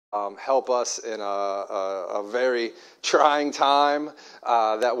help us in a very trying time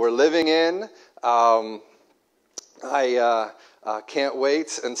that we're living in. I can't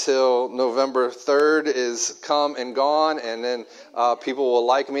wait until November 3rd is come and gone, and then people will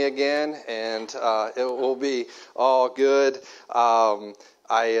like me again, and it will be all good.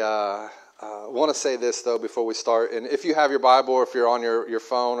 I want to say this, though, before we start. And if you have your Bible or if you're on your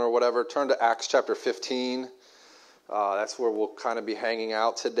phone or whatever, turn to Acts chapter 15. That's where we'll kind of be hanging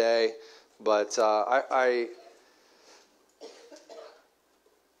out today. But I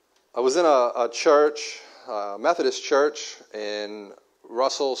was in a church, Methodist church in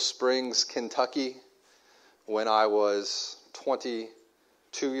Russell Springs, Kentucky, when I was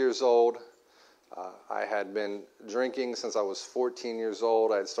 22 years old. I had been drinking since I was 14 years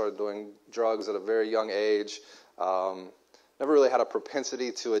old. I had started doing drugs at a very young age. Never really had a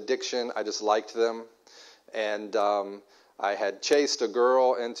propensity to addiction. I just liked them. And I had chased a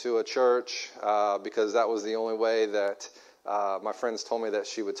girl into a church because that was the only way that my friends told me that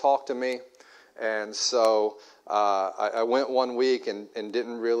she would talk to me. And so I went one week and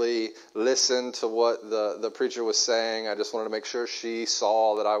didn't really listen to what the preacher was saying. I just wanted to make sure she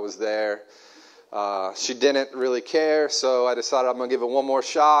saw that I was there. She didn't really care, so I decided I'm going to give it one more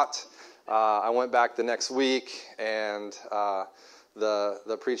shot. I went back the next week, and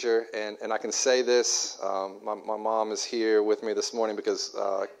the preacher, and I can say this, my mom is here with me this morning because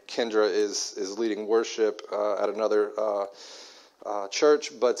Kendra is leading worship at another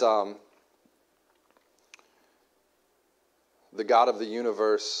church, but the God of the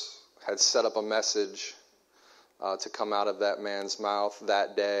universe had set up a message to come out of that man's mouth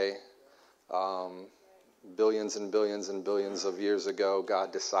that day. Billions and billions and billions of years ago,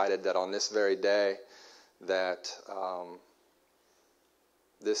 God decided that on this very day that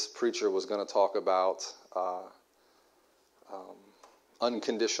this preacher was going to talk about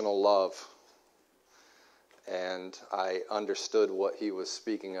unconditional love. And I understood what he was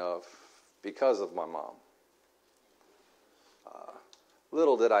speaking of because of my mom.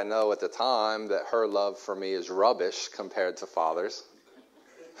 Little did I know at the time that her love for me is rubbish compared to Father's.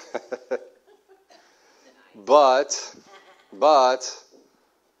 But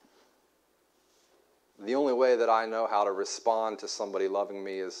the only way that I know how to respond to somebody loving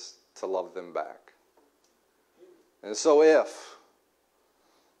me is to love them back. And so if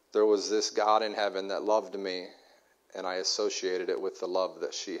there was this God in heaven that loved me and I associated it with the love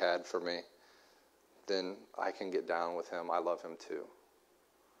that she had for me, then I can get down with him. I love him too.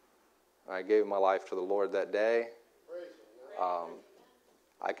 I gave my life to the Lord that day.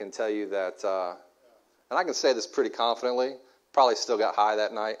 I can tell you that, and I can say this pretty confidently, probably still got high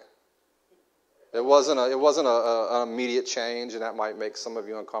that night. It wasn't an immediate change, and that might make some of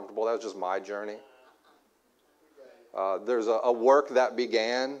you uncomfortable. That was just my journey. There's a work that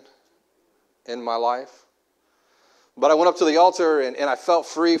began in my life. But I went up to the altar, and I felt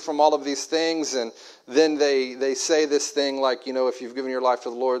free from all of these things. And then they say this thing like, you know, if you've given your life to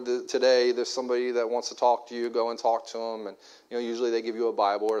the Lord today, there's somebody that wants to talk to you, go and talk to them. And, you know, usually they give you a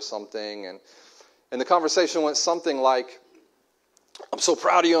Bible or something. And the conversation went something like, I'm so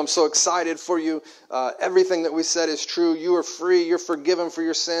proud of you. I'm so excited for you. Everything that we said is true. You are free. You're forgiven for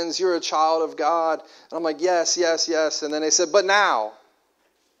your sins. You're a child of God. And I'm like, yes, yes, yes. And then they said, but now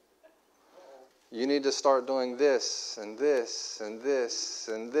you need to start doing this and this and this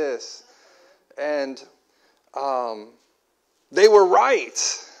and this. And they were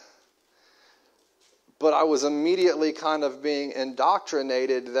right. But I was immediately kind of being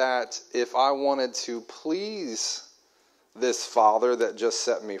indoctrinated that if I wanted to please this Father that just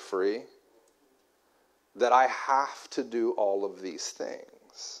set me free, that I have to do all of these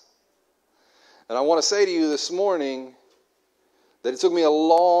things. And I want to say to you this morning that it took me a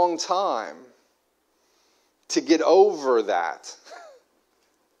long time to get over that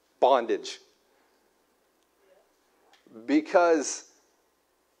bondage. Because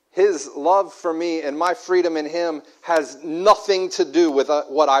his love for me and my freedom in him has nothing to do with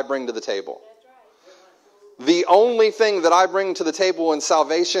what I bring to the table. The only thing that I bring to the table in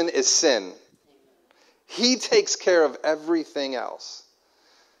salvation is sin. He takes care of everything else.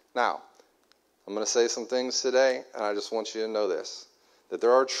 Now, I'm going to say some things today, and I just want you to know this, that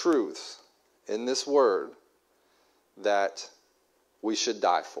there are truths in this word that we should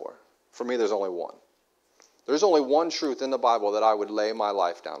die for. For me, there's only one. There's only one truth in the Bible that I would lay my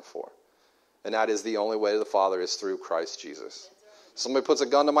life down for, and that is the only way to the Father is through Christ Jesus. Somebody puts a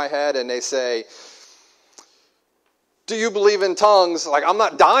gun to my head and they say, do you believe in tongues? Like, I'm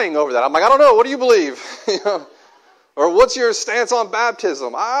not dying over that. I'm like, I don't know. What do you believe? You know? Or what's your stance on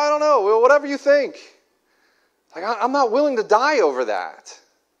baptism? I don't know. Well, whatever you think. Like, I'm not willing to die over that.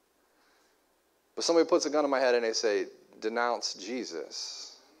 But somebody puts a gun in my head and they say, denounce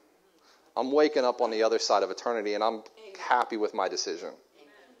Jesus. I'm waking up on the other side of eternity and I'm happy with my decision.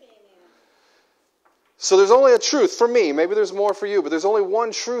 So there's only a truth for me. Maybe there's more for you, but there's only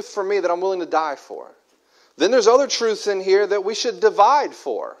one truth for me that I'm willing to die for. Then there's other truths in here that we should divide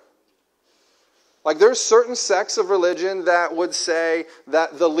for. Like there's certain sects of religion that would say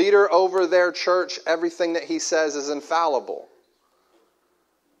that the leader over their church, everything that he says is infallible.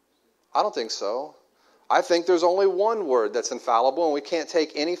 I don't think so. I think there's only one word that's infallible and we can't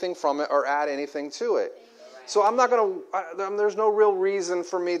take anything from it or add anything to it. So I'm not going to, there's no real reason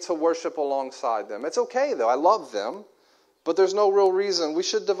for me to worship alongside them. It's okay though, I love them, but there's no real reason. We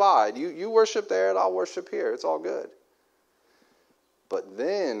should divide. You worship there and I'll worship here. It's all good. But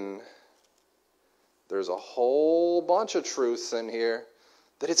then there's a whole bunch of truths in here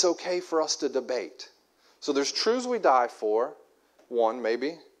that it's okay for us to debate. So there's truths we die for, one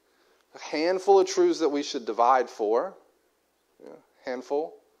maybe. A handful of truths that we should divide for.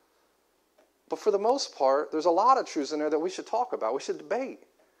 Handful. But for the most part, there's a lot of truths in there that we should talk about. We should debate.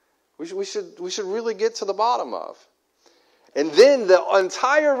 We should really get to the bottom of. And then the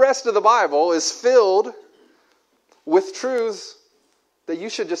entire rest of the Bible is filled with truths that you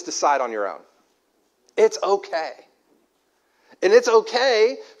should just decide on your own. It's okay. And it's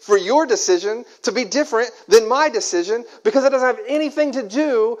okay for your decision to be different than my decision because it doesn't have anything to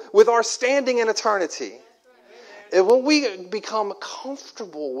do with our standing in eternity. And when we become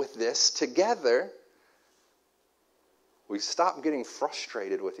comfortable with this together, we stop getting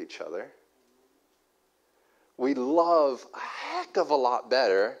frustrated with each other. We love a heck of a lot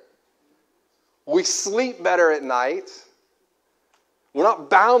better. We sleep better at night. We're not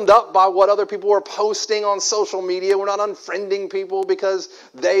bound up by what other people are posting on social media. We're not unfriending people because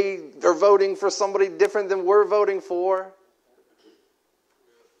they are voting for somebody different than we're voting for.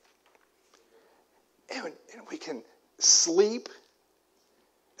 And we can sleep,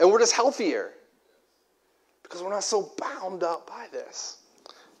 and we're just healthier because we're not so bound up by this.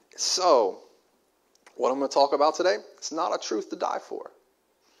 So, what I'm going to talk about today, it's not a truth to die for.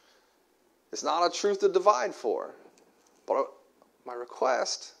 It's not a truth to divide for. But my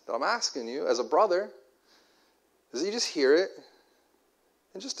request that I'm asking you as a brother is that you just hear it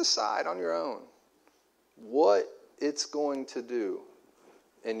and just decide on your own what it's going to do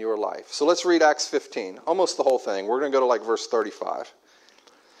in your life. So let's read Acts 15, almost the whole thing. We're going to go to like verse 35.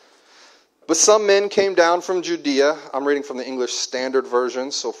 But some men came down from Judea. I'm reading from the English Standard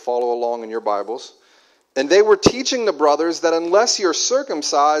Version, so follow along in your Bibles. And they were teaching the brothers that unless you're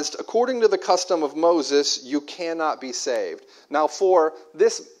circumcised according to the custom of Moses, you cannot be saved. Now, for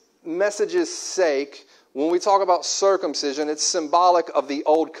this message's sake, when we talk about circumcision, it's symbolic of the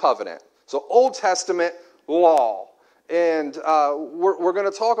Old Covenant. So Old Testament law. And we're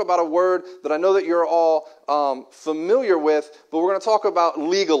going to talk about a word that I know that you're all familiar with, but we're going to talk about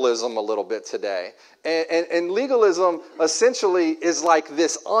legalism a little bit today. And legalism essentially is like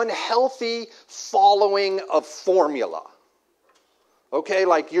this unhealthy following of formula. Okay,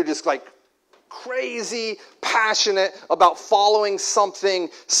 like you're just like crazy passionate about following something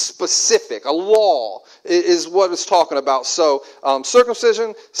specific. A law is what it's talking about. So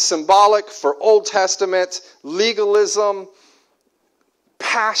circumcision, symbolic for Old Testament, legalism,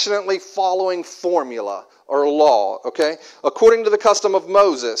 passionately following formula or law, okay? According to the custom of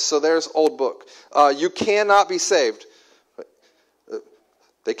Moses, so there's old book. You cannot be saved.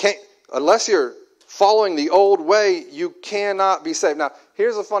 They can't, unless you're following the old way, you cannot be saved. Now,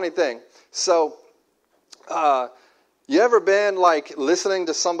 here's a funny thing. So, you ever been like listening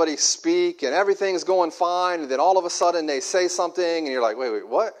to somebody speak and everything's going fine and then all of a sudden they say something and you're like, wait,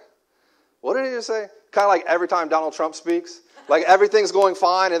 what? What did he just say? Kind of like every time Donald Trump speaks. Like everything's going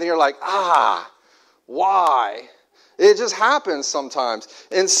fine and then you're like, why? It just happens sometimes.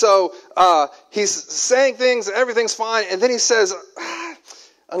 And so he's saying things, everything's fine, and then he says,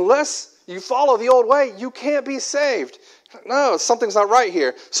 unless you follow the old way, you can't be saved. No, something's not right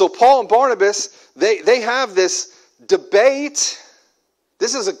here. So Paul and Barnabas, they have this debate.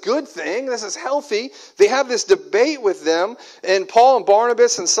 This is a good thing. This is healthy. They have this debate with them. And Paul and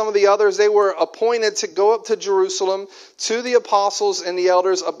Barnabas and some of the others, they were appointed to go up to Jerusalem to the apostles and the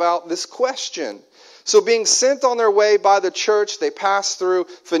elders about this question. So being sent on their way by the church, they passed through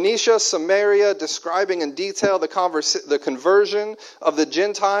Phoenicia, Samaria, describing in detail the conversion of the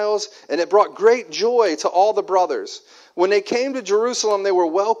Gentiles, and it brought great joy to all the brothers. When they came to Jerusalem, they were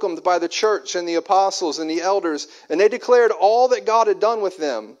welcomed by the church and the apostles and the elders, and they declared all that God had done with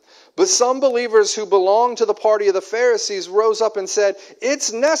them. But some believers who belonged to the party of the Pharisees rose up and said,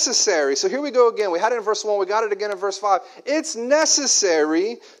 it's necessary. So here we go again. We had it in verse 1. We got it again in verse 5. It's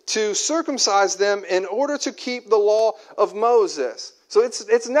necessary to circumcise them in order to keep the law of Moses. So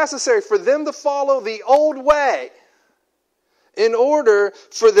it's necessary for them to follow the old way in order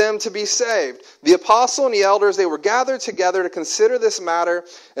for them to be saved. The apostle and the elders, they were gathered together to consider this matter.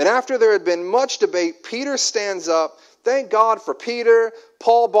 And after there had been much debate, Peter stands up. Thank God for Peter,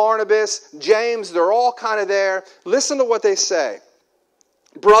 Paul, Barnabas, James. They're all kind of there. Listen to what they say.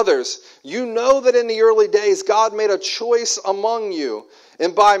 Brothers, you know that in the early days God made a choice among you,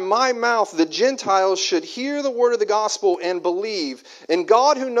 and by my mouth the Gentiles should hear the word of the gospel and believe. And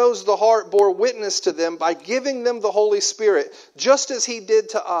God, who knows the heart, bore witness to them by giving them the Holy Spirit, just as he did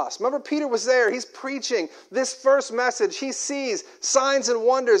to us. Remember, Peter was there. He's preaching this first message. He sees signs and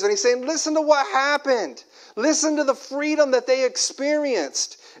wonders, and he's saying, listen to what happened. Listen to the freedom that they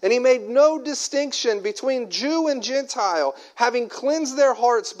experienced. And he made no distinction between Jew and Gentile, having cleansed their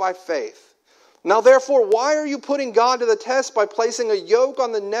hearts by faith. Now therefore, why are you putting God to the test by placing a yoke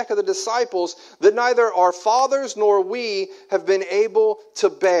on the neck of the disciples that neither our fathers nor we have been able to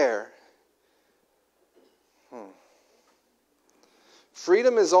bear?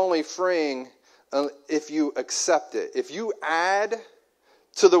 Freedom is only freeing if you accept it. If you add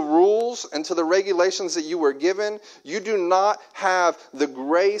to the rules and to the regulations that you were given, you do not have the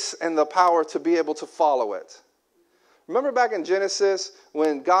grace and the power to be able to follow it. Remember back in Genesis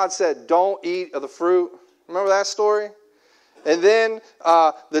when God said, don't eat of the fruit? Remember that story? And then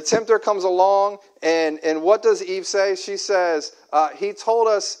the tempter comes along, and what does Eve say? She says, he told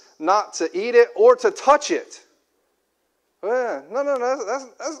us not to eat it or to touch it. No,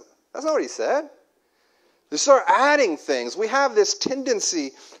 that's not what he said. They start adding things. We have this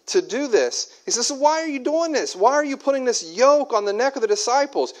tendency to do this. He says, so why are you doing this? Why are you putting this yoke on the neck of the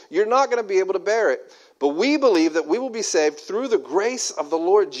disciples? You're not going to be able to bear it. But we believe that we will be saved through the grace of the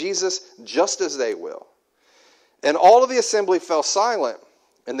Lord Jesus, just as they will. And all of the assembly fell silent,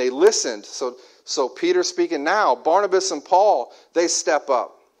 and they listened. So Peter speaking now, Barnabas and Paul, they step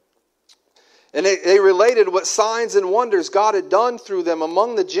up. And they related what signs and wonders God had done through them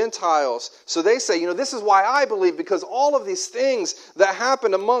among the Gentiles. So they say, this is why I believe, because all of these things that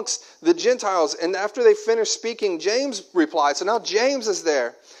happened amongst the Gentiles. And after they finished speaking, James replied. So now James is there.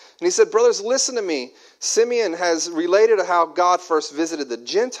 And he said, brothers, listen to me. Simeon has related how God first visited the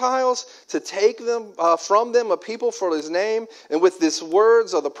Gentiles to take them from them a people for his name. And with these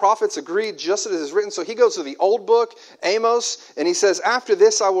words of the prophets agreed, just as it is written. So he goes to the old book, Amos, and he says, after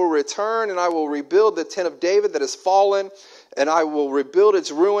this I will return and I will rebuild the tent of David that has fallen. And I will rebuild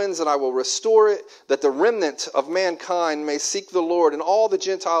its ruins, and I will restore it, that the remnant of mankind may seek the Lord, and all the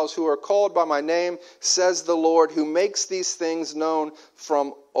Gentiles who are called by my name, says the Lord, who makes these things known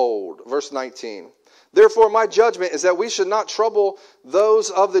from old. Verse 19. Therefore, my judgment is that we should not trouble those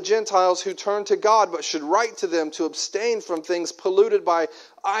of the Gentiles who turn to God, but should write to them to abstain from things polluted by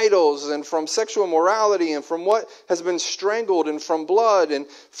idols, and from sexual immorality, and from what has been strangled, and from blood. And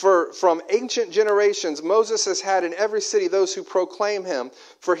from ancient generations, Moses has had in every city those who proclaim him,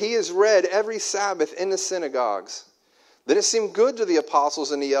 for he is read every Sabbath in the synagogues. Then it seemed good to the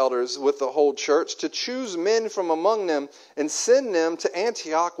apostles and the elders with the whole church to choose men from among them and send them to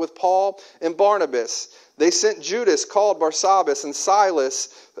Antioch with Paul and Barnabas. They sent Judas, called Barsabbas, and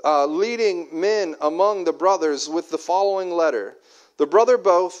Silas, leading men among the brothers, with the following letter. The brothers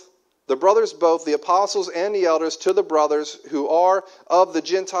both, the apostles and the elders, to the brothers who are of the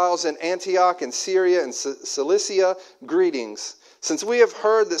Gentiles in Antioch and Syria and Cilicia, greetings. Since we have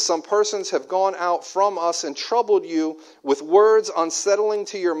heard that some persons have gone out from us and troubled you with words unsettling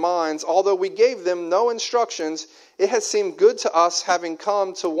to your minds, although we gave them no instructions, it has seemed good to us, having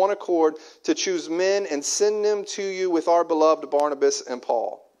come to one accord, to choose men and send them to you with our beloved Barnabas and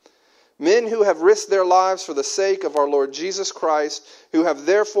Paul. Men who have risked their lives for the sake of our Lord Jesus Christ, who have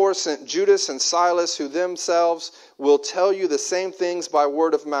therefore sent Judas and Silas, who themselves will tell you the same things by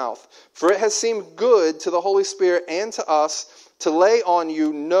word of mouth. For it has seemed good to the Holy Spirit and to us to lay on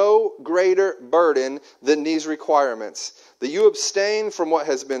you no greater burden than these requirements, that you abstain from what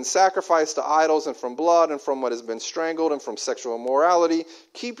has been sacrificed to idols, and from blood, and from what has been strangled, and from sexual immorality.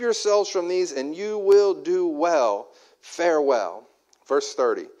 Keep yourselves from these, and you will do well. Farewell. Verse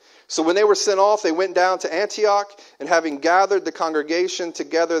 30. So when they were sent off, they went down to Antioch, and having gathered the congregation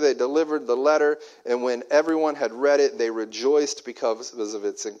together, they delivered the letter. And when everyone had read it, they rejoiced because of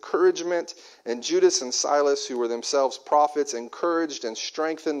its encouragement. And Judas and Silas, who were themselves prophets, encouraged and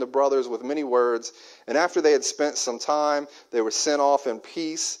strengthened the brothers with many words. And after they had spent some time, they were sent off in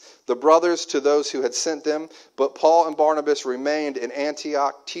peace, the brothers to those who had sent them. But Paul and Barnabas remained in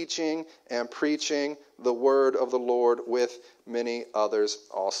Antioch, teaching and preaching the word of the Lord with many others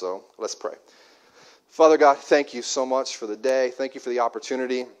also. Let's pray. Father God, thank you so much for the day. Thank you for the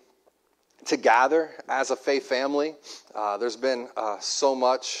opportunity to gather as a faith family. There's been so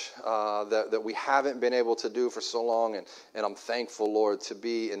much that we haven't been able to do for so long, and I'm thankful, Lord, to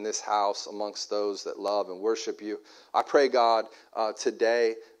be in this house amongst those that love and worship you. I pray, God,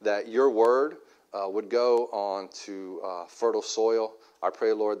 today that your word would go on to fertile soil. I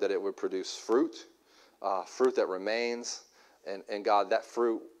pray, Lord, that it would produce fruit that remains. And God, that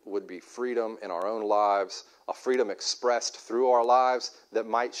fruit would be freedom in our own lives, a freedom expressed through our lives that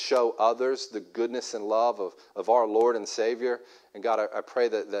might show others the goodness and love of our Lord and Savior. And God, I pray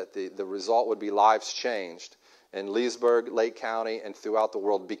that the result would be lives changed in Leesburg, Lake County, and throughout the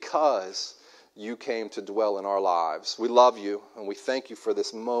world because you came to dwell in our lives. We love you, and we thank you for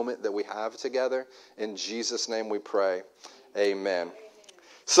this moment that we have together. In Jesus' name we pray. Amen.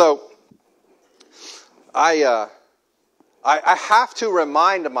 So, I have to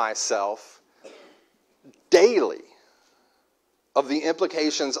remind myself daily of the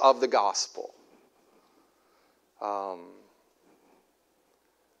implications of the gospel. I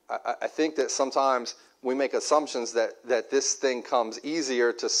think that sometimes we make assumptions that this thing comes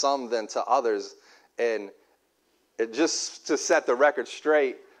easier to some than to others. And just to set the record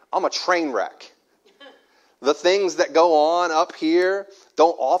straight, I'm a train wreck. The things that go on up here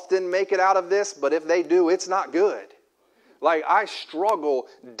don't often make it out of this, but if they do, it's not good. Like, I struggle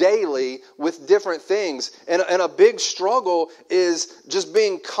daily with different things. And a big struggle is just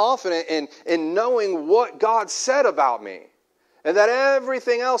being confident in knowing what God said about me. And that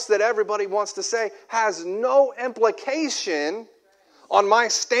everything else that everybody wants to say has no implication on my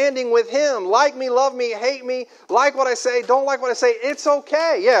standing with Him. Like me, love me, hate me, like what I say, don't like what I say. It's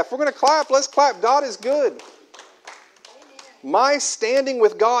okay. Yeah, if we're going to clap, let's clap. God is good. My standing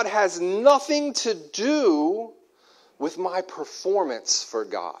with God has nothing to do with my performance for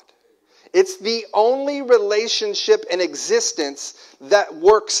God. It's the only relationship in existence that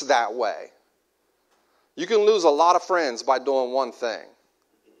works that way. You can lose a lot of friends by doing one thing,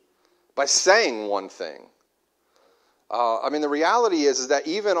 by saying one thing. The reality is that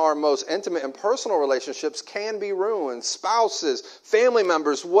even our most intimate and personal relationships can be ruined. Spouses, family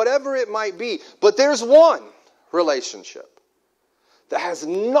members, whatever it might be. But there's one relationship that has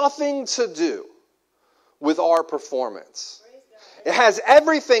nothing to do with our performance. It has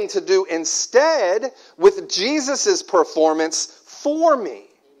everything to do instead with Jesus' performance for me.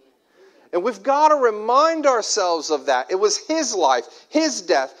 And we've got to remind ourselves of that. It was His life, His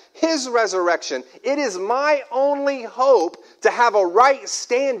death, His resurrection. It is my only hope to have a right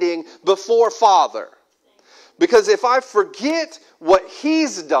standing before Father. Because if I forget what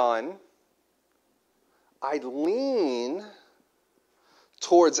He's done, I lean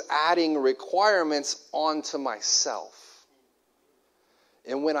towards adding requirements onto myself.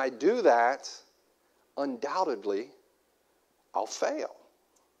 And when I do that, undoubtedly, I'll fail.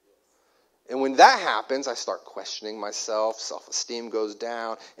 And when that happens, I start questioning myself, self-esteem goes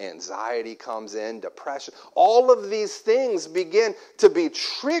down, anxiety comes in, depression. All of these things begin to be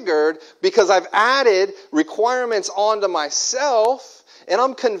triggered because I've added requirements onto myself, and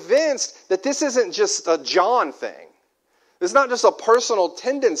I'm convinced that this isn't just a John thing. It's not just a personal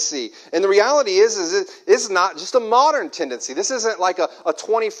tendency. And the reality is it's not just a modern tendency. This isn't like a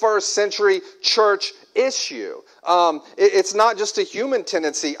 21st century church issue. It's not just a human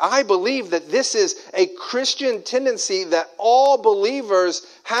tendency. I believe that this is a Christian tendency, that all believers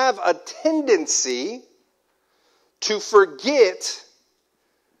have a tendency to forget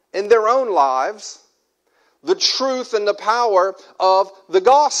in their own lives the truth and the power of the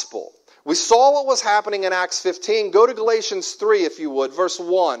gospel. We saw what was happening in Acts 15. Go to Galatians 3, if you would, verse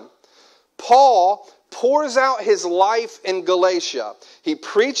 1. Paul pours out his life in Galatia. He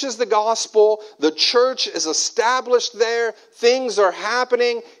preaches the gospel. The church is established there. Things are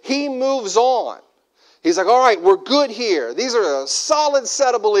happening. He moves on. He's like, all right, we're good here. These are a solid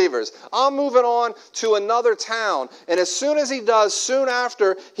set of believers. I'm moving on to another town. And as soon as he does, soon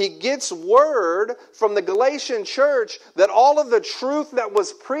after, he gets word from the Galatian church that all of the truth that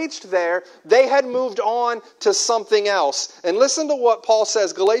was preached there, they had moved on to something else. And listen to what Paul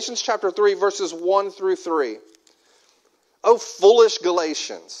says, Galatians chapter 3, verses 1 through 3. Oh, foolish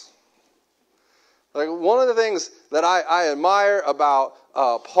Galatians, Like, one of the things that I admire about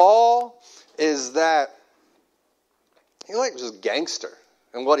Paul is that he's like just gangster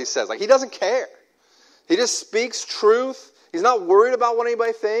in what he says. Like, he doesn't care. He just speaks truth. He's not worried about what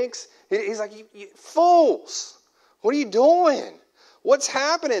anybody thinks. He's like, you fools, what are you doing? What's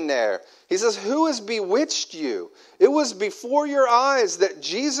happening there? He says, who has bewitched you? It was before your eyes that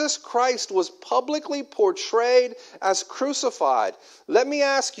Jesus Christ was publicly portrayed as crucified. Let me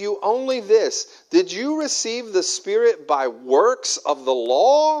ask you only this. Did you receive the Spirit by works of the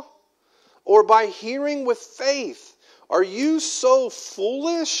law or by hearing with faith? Are you so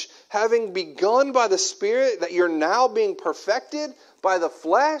foolish, having begun by the Spirit, that you're now being perfected by the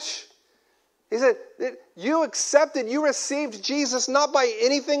flesh? He said, you received Jesus not by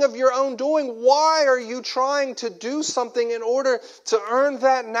anything of your own doing. Why are you trying to do something in order to earn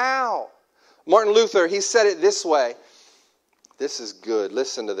that now? Martin Luther, he said it this way. This is good.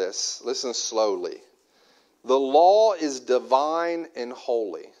 Listen to this. Listen slowly. The law is divine and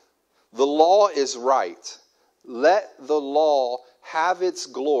holy. The law is right. Let the law have its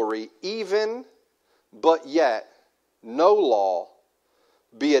glory, even, but yet, no law,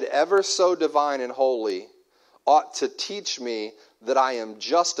 be it ever so divine and holy, ought to teach me that I am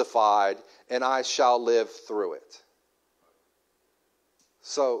justified and I shall live through it.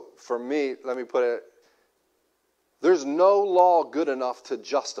 So, for me, let me put it, there's no law good enough to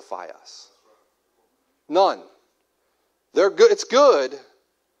justify us. None. They're good. It's good,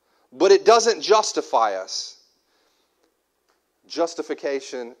 but it doesn't justify us.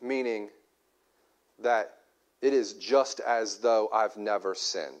 Justification meaning that it is just as though I've never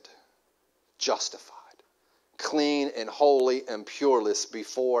sinned. Justified. Clean and holy and pureless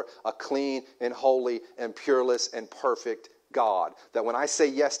before a clean and holy and pureless and perfect God. That when I say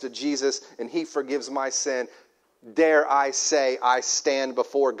yes to Jesus and He forgives my sin, dare I say I stand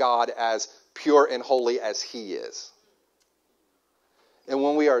before God as pure and holy as He is. And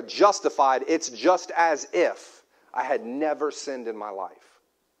when we are justified, it's just as if I had never sinned in my life.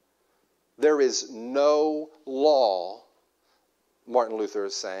 There is no law, Martin Luther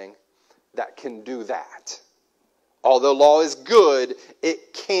is saying, that can do that. Although law is good,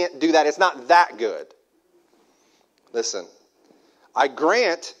 it can't do that. It's not that good. Listen, I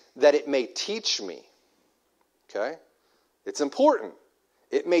grant that it may teach me. Okay? It's important.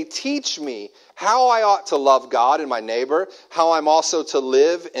 It may teach me how I ought to love God and my neighbor, how I'm also to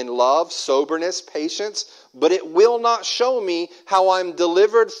live in love, soberness, patience, but it will not show me how I'm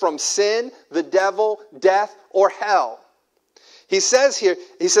delivered from sin, the devil, death, or hell. He says here,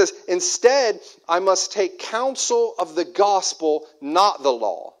 instead, I must take counsel of the gospel, not the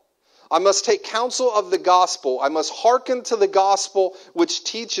law. I must take counsel of the gospel. I must hearken to the gospel which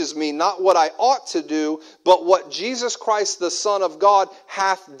teaches me not what I ought to do, but what Jesus Christ, the Son of God,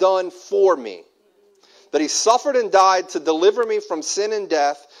 hath done for me. That He suffered and died to deliver me from sin and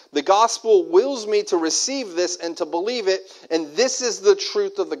death. The gospel wills me to receive this and to believe it, and this is the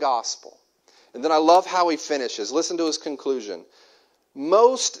truth of the gospel. And then I love how he finishes. Listen to his conclusion.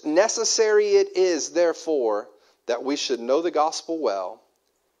 Most necessary it is, therefore, that we should know the gospel well,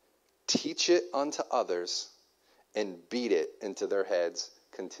 teach it unto others, and beat it into their heads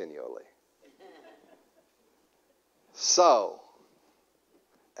continually. So,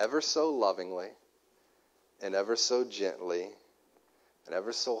 ever so lovingly, and ever so gently, and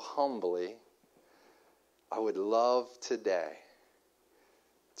ever so humbly, I would love today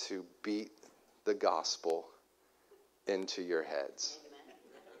to beat the gospel into your heads.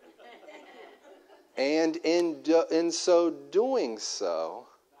 And in so doing so,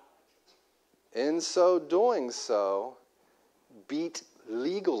 beat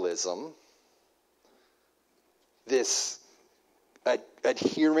legalism, this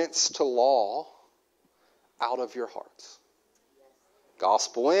adherence to law, out of your hearts.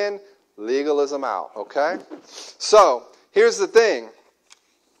 Gospel in, legalism out, okay? So, here's the thing.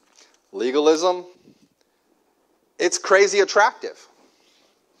 Legalism, it's crazy attractive.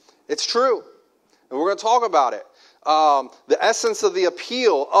 It's true. And we're going to talk about it. The essence of the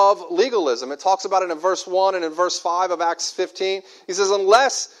appeal of legalism. It talks about it in verse 1 and in verse 5 of Acts 15. He says,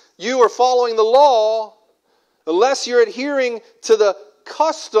 unless you are following the law, unless you're adhering to the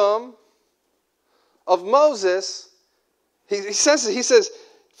custom of Moses, he says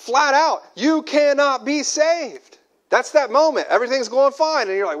flat out, you cannot be saved. That's that moment. Everything's going fine.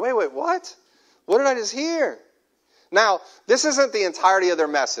 And you're like, wait, what? What did I just hear? Now, this isn't the entirety of their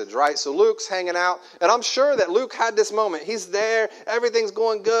message, right? So Luke's hanging out, and I'm sure that Luke had this moment. He's there, everything's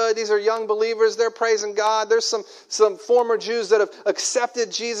going good. These are young believers, they're praising God. There's some former Jews that have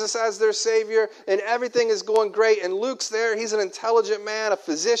accepted Jesus as their Savior, and everything is going great. And Luke's there, he's an intelligent man, a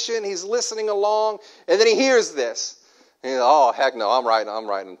physician, he's listening along, and then he hears this. And he's like, oh, heck no, I'm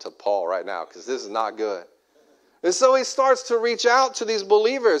writing to Paul right now, because this is not good. And so he starts to reach out to these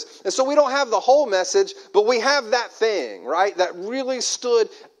believers. And so we don't have the whole message, but we have that thing, right, that really stood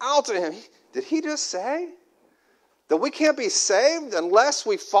out to him. Did he just say that we can't be saved unless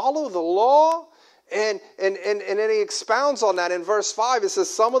we follow the law? And then he expounds on that in verse 5. It says,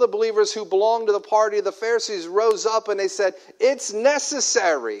 some of the believers who belonged to the party of the Pharisees rose up and they said, it's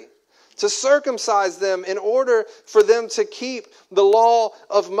necessary to circumcise them in order for them to keep the law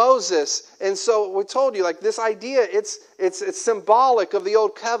of Moses. And so we told you, like, this idea, it's symbolic of the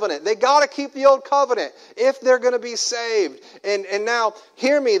old covenant. They got to keep the old covenant if they're going to be saved. And now,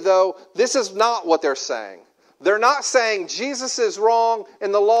 hear me though, this is not what they're saying. They're not saying Jesus is wrong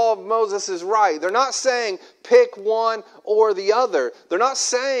and the law of Moses is right. They're not saying pick one or the other. They're not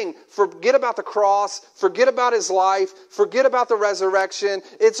saying forget about the cross, forget about his life, forget about the resurrection.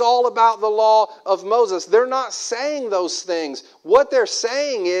 It's all about the law of Moses. They're not saying those things. What they're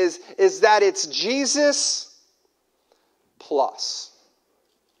saying is that it's Jesus plus.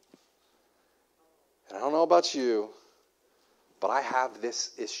 And I don't know about you, but I have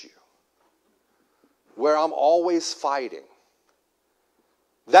this issue where I'm always fighting.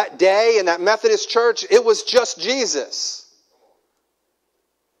 That day in that Methodist church, it was just Jesus.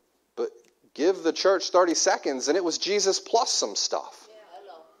 But give the church 30 seconds and it was Jesus plus some stuff.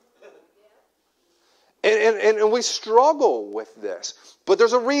 And we struggle with this. But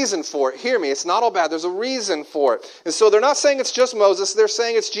there's a reason for it. Hear me, it's not all bad. There's a reason for it. And so they're not saying it's just Moses. They're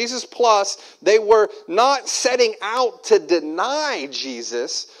saying it's Jesus plus. They were not setting out to deny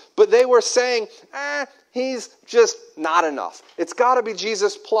Jesus, but they were saying, he's just not enough. It's got to be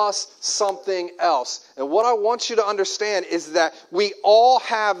Jesus plus something else. And what I want you to understand is that we all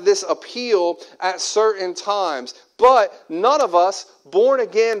have this appeal at certain times. But none of us, born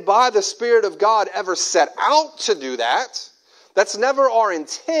again by the Spirit of God, ever set out to do that. That's never our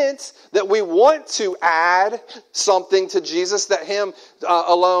intent, that we want to add something to Jesus, that him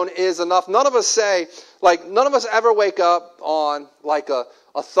alone is enough. None of us say, none of us ever wake up on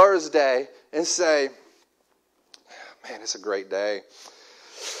a Thursday and say, man, it's a great day.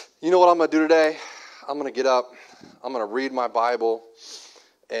 You know what I'm going to do today? I'm going to get up, I'm going to read my Bible,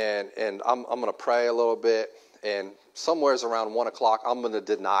 and I'm going to pray a little bit, and somewhere's around 1 o'clock, I'm going to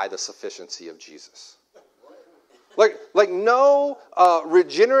deny the sufficiency of Jesus. Like no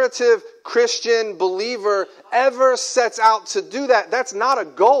regenerative Christian believer ever sets out to do that. That's not a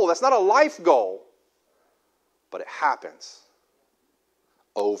goal. That's not a life goal. But it happens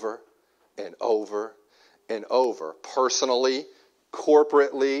over and over and over. Personally,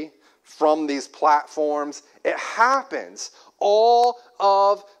 corporately, from these platforms. It happens all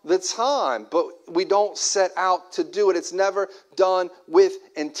of the time. But we don't set out to do it. It's never done with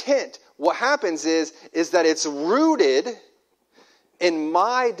intent. What happens is that it's rooted in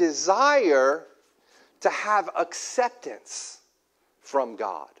my desire to have acceptance from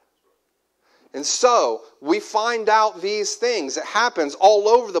God. And so we find out these things. It happens all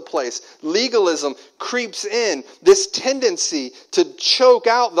over the place. Legalism creeps in. This tendency to choke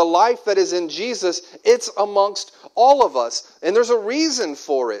out the life that is in Jesus, it's amongst all of us. And there's a reason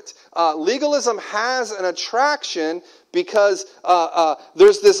for it. Legalism has an attraction because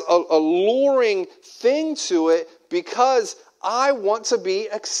there's this alluring thing to it, because I want to be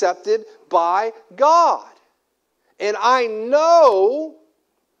accepted by God. And I know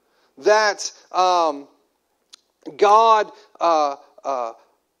that God,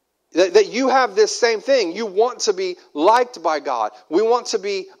 that you have this same thing. You want to be liked by God. We want to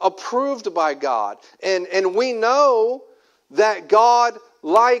be approved by God. And we know that God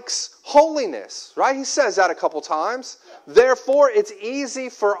likes holiness, right? He says that a couple times. Therefore, it's easy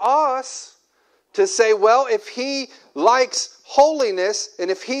for us to say, well, if he likes holiness, and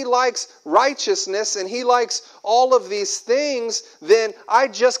if he likes righteousness, and he likes all of these things, then I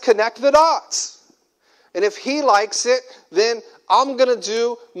just connect the dots. And if he likes it, then I'm going to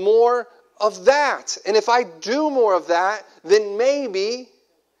do more of that. And if I do more of that, then maybe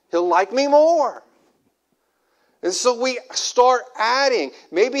he'll like me more. And so we start adding.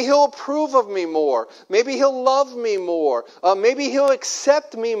 Maybe he'll approve of me more. Maybe he'll love me more. Maybe he'll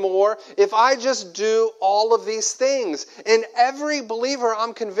accept me more if I just do all of these things. And every believer,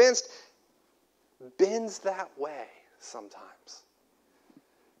 I'm convinced, bends that way sometimes.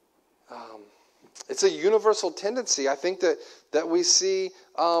 It's a universal tendency, I think, that we see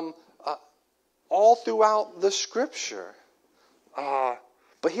all throughout the Scripture.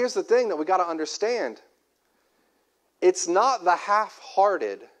 But here's the thing that we got to understand. It's not the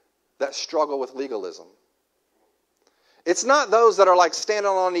half-hearted that struggle with legalism. It's not those that are like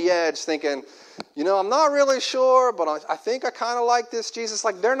standing on the edge thinking, I'm not really sure, but I think I kind of like this Jesus.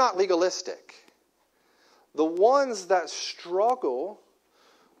 Like, they're not legalistic. The ones that struggle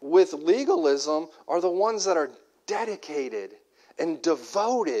with legalism are the ones that are dedicated and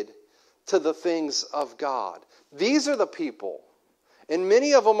devoted to the things of God. These are the people, and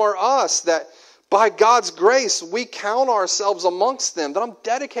many of them are us, that by God's grace, we count ourselves amongst them, that I'm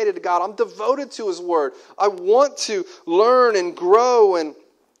dedicated to God. I'm devoted to His Word. I want to learn and grow and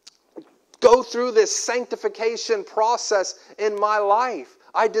go through this sanctification process in my life.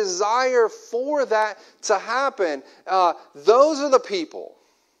 I desire for that to happen. Those are the people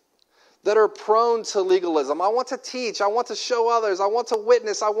that are prone to legalism. I want to teach. I want to show others. I want to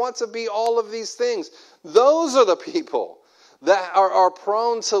witness. I want to be all of these things. Those are the people that are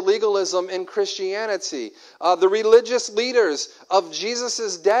prone to legalism in Christianity. The religious leaders of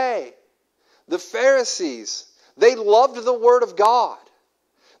Jesus' day, the Pharisees, they loved the Word of God.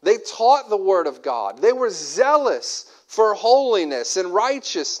 They taught the Word of God. They were zealous for holiness and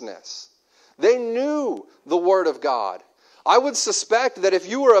righteousness. They knew the Word of God. I would suspect that if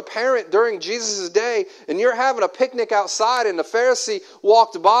you were a parent during Jesus' day and you're having a picnic outside and the Pharisee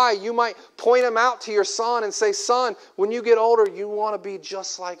walked by, you might point him out to your son and say, son, when you get older, you want to be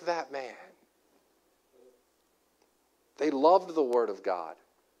just like that man. They loved the Word of God.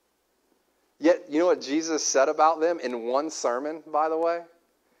 Yet, you know what Jesus said about them in one sermon, by the way?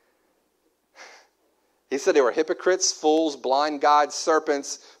 He said they were hypocrites, fools, blind guides,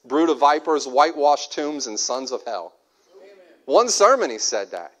 serpents, brood of vipers, whitewashed tombs, and sons of hell. Amen. One sermon he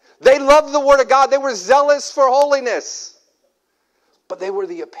said that. They loved the Word of God. They were zealous for holiness. But they were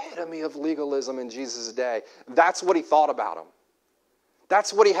the epitome of legalism in Jesus' day. That's what he thought about them.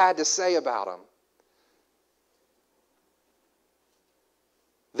 That's what he had to say about them.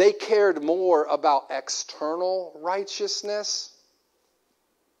 They cared more about external righteousness.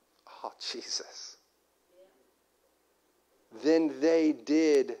 Oh, Jesus. Than they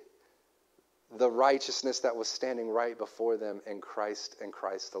did the righteousness that was standing right before them in Christ and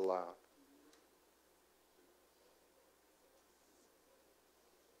Christ alone.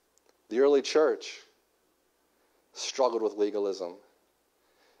 The early church struggled with legalism.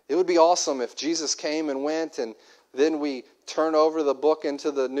 It would be awesome if Jesus came and went, and then we turn over the book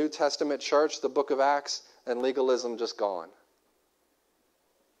into the New Testament church, the book of Acts, and legalism just gone.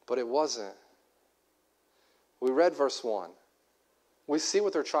 But it wasn't. We read verse 1. We see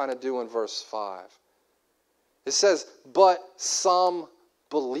what they're trying to do in verse 5. It says, but some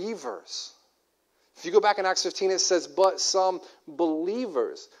believers. If you go back in Acts 15, it says, but some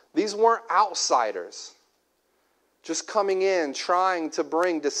believers. These weren't outsiders just coming in trying to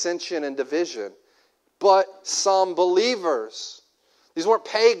bring dissension and division. But some believers. These weren't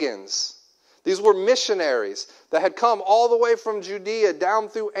pagans. These were missionaries that had come all the way from Judea down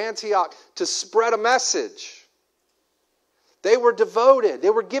through Antioch to spread a message. They were devoted.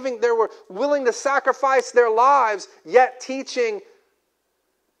 They were willing to sacrifice their lives, yet teaching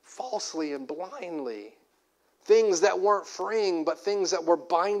falsely and blindly things that weren't freeing, but things that were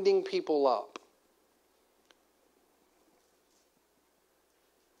binding people up.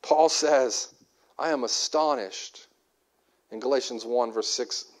 Paul says, I am astonished. In Galatians 1, verse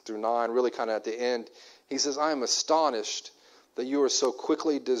 6 through 9, really kind of at the end, he says, I am astonished that you are so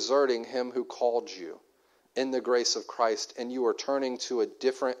quickly deserting him who called you in the grace of Christ, and you are turning to a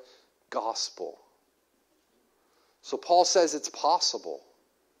different gospel. So Paul says it's possible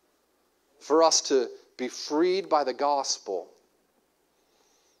for us to be freed by the gospel,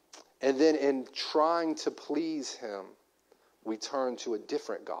 and then in trying to please him, we turn to a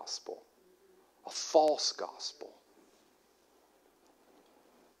different gospel, a false gospel.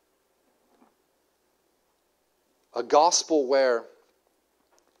 A gospel where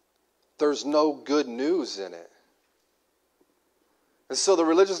there's no good news in it. And so the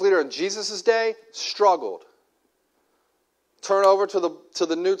religious leader in Jesus' day struggled. Turn over to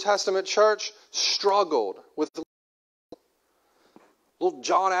the New Testament church, struggled with little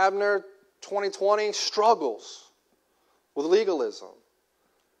John Abner 2020 struggles with legalism.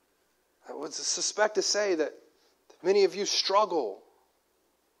 I would suspect to say that many of you struggle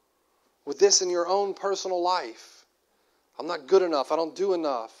with this in your own personal life. I'm not good enough. I don't do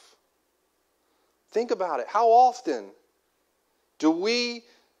enough. Think about it. How often do we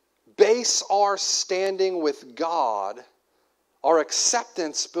base our standing with God, our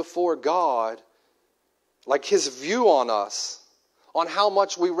acceptance before God, Like his view on us, on how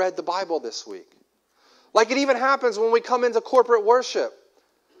much we read the Bible this week. Like it even happens when we come into corporate worship.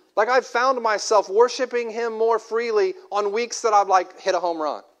 Like I've found myself worshiping him more freely on weeks that I've like hit a home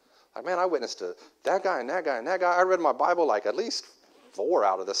run. Like, man, I witnessed to that guy and that guy and that guy. I read my Bible like at least 4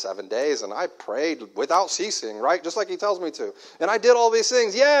 out of the 7 days, and I prayed without ceasing, right? Just like he tells me to. And I did all these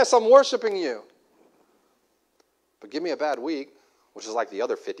things. Yes, I'm worshiping you. But give me a bad week, which is like the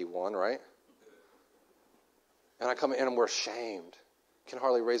other 51, right? And I come in and we're ashamed. Can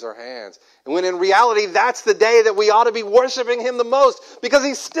hardly raise our hands. And when in reality, that's the day that we ought to be worshiping him the most, because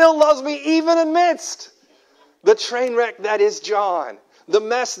he still loves me even amidst the train wreck that is John, the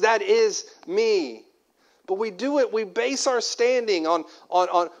mess that is me. But we do it, we base our standing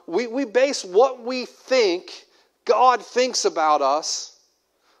we base what we think God thinks about us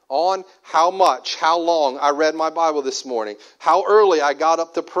on how much, how long I read my Bible this morning, how early I got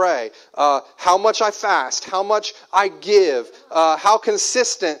up to pray, how much I fast, how much I give, how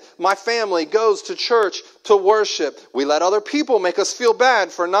consistent my family goes to church to worship. We let other people make us feel bad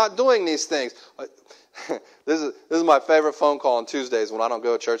for not doing these things. This is my favorite phone call on Tuesdays when I don't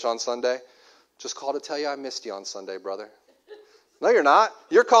go to church on Sunday. Just called to tell you I missed you on Sunday, brother. No, you're not.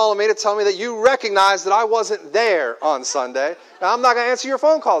 You're calling me to tell me that you recognize that I wasn't there on Sunday. Now, I'm not going to answer your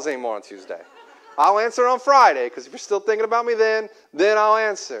phone calls anymore on Tuesday. I'll answer on Friday, because if you're still thinking about me then I'll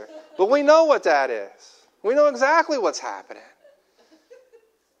answer. But we know what that is. We know exactly what's happening.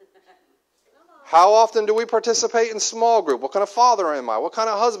 How often do we participate in small group? What kind of father am I? What kind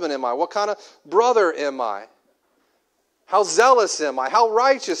of husband am I? What kind of brother am I? How zealous am I? How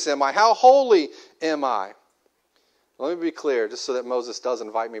righteous am I? How holy am I? Let me be clear, just so that Moses does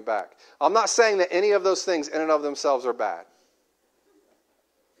invite me back. I'm not saying that any of those things in and of themselves are bad.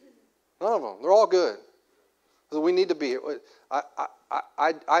 None of them. They're all good. We need to be.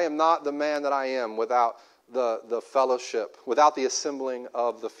 I am not the man that I am without the fellowship, without the assembling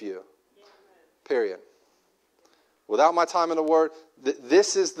of the few. Period. Without my time in the Word,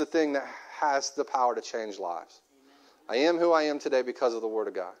 this is the thing that has the power to change lives. I am who I am today because of the Word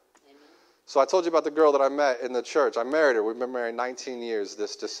of God. So I told you about the girl that I met in the church. I married her. We've been married 19 years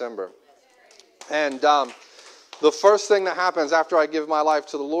this December. And the first thing that happens after I give my life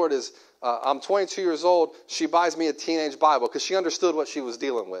to the Lord is I'm 22 years old. She buys me a teenage Bible because she understood what she was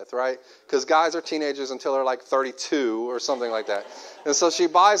dealing with, right? Because guys are teenagers until they're like 32 or something like that. And so she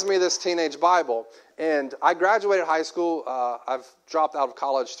buys me this teenage Bible. And I graduated high school. I've dropped out of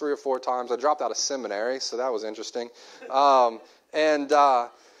college 3 or 4 times. I dropped out of seminary, so that was interesting.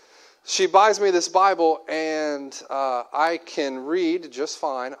 She buys me this Bible, and I can read just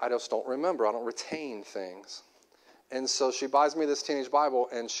fine. I just don't remember. I don't retain things. And so she buys me this teenage Bible,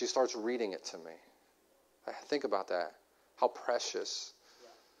 and she starts reading it to me. Think about that. How precious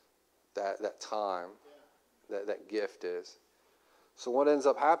that time, that gift is. So what ends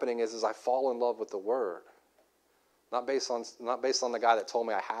up happening is I fall in love with the Word. Not based on the guy that told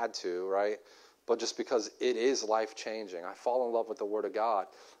me I had to, right? But just because it is life-changing. I fall in love with the Word of God.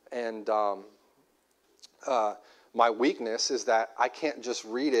 And my weakness is that I can't just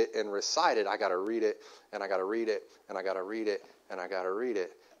read it and recite it. I got to read it, and I got to read it, and I got to read it, and I got to read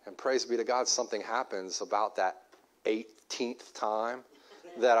it. And praise be to God, something happens about that 18th time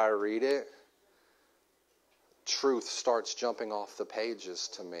that I read it. Truth starts jumping off the pages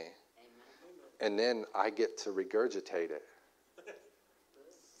to me. And then I get to regurgitate it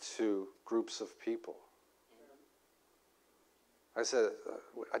to groups of people. I said,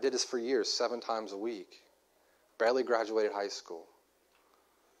 I did this for years, 7 times a week. Barely graduated high school.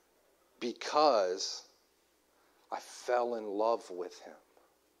 Because I fell in love with him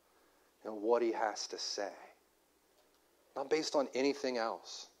and what he has to say. Not based on anything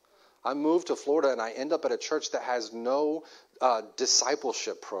else. I moved to Florida and I end up at a church that has no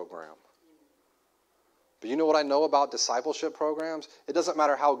discipleship program. But you know what I know about discipleship programs? It doesn't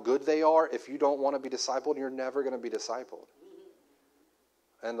matter how good they are. If you don't want to be discipled, you're never going to be discipled.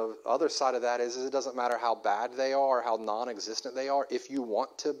 And the other side of that is it doesn't matter how bad they are or how non-existent they are. If you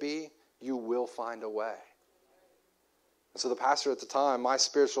want to be, you will find a way. And so the pastor at the time, my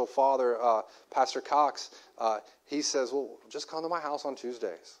spiritual father, Pastor Cox, he says, well, just come to my house on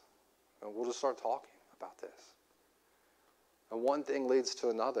Tuesdays. And we'll just start talking about this. And one thing leads to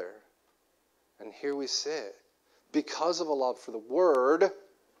another. And here we sit. Because of a love for the Word,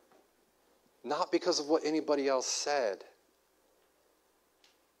 not because of what anybody else said.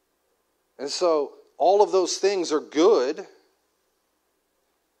 And so all of those things are good.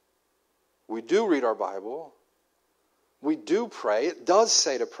 We do read our Bible. We do pray. It does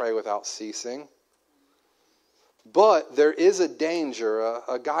say to pray without ceasing. But there is a danger.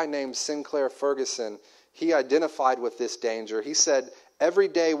 A guy named Sinclair Ferguson, he identified with this danger. He said, every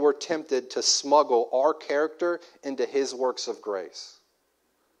day we're tempted to smuggle our character into his works of grace.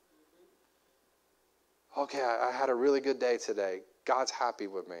 Okay, I had a really good day today. God's happy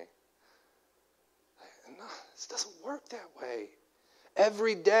with me. No, this doesn't work that way.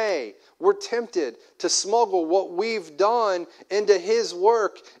 Every day we're tempted to smuggle what we've done into his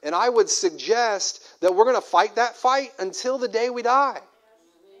work. And I would suggest that we're going to fight that fight until the day we die.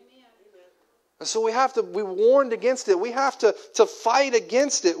 And so we have to be warned against it. We have to fight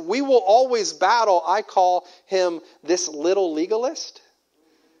against it. We will always battle. I call him this little legalist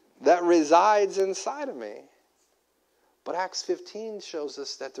that resides inside of me. But Acts 15 shows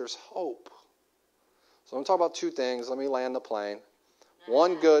us that there's hope. So I'm going to talk about two things. Let me land the plane.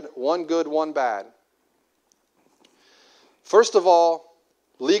 One good, one bad. First of all,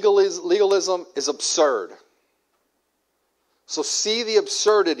 legalism is absurd. So see the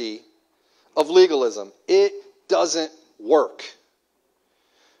absurdity of legalism. It doesn't work.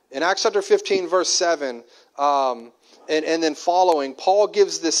 In Acts chapter 15, verse 7, and then following, Paul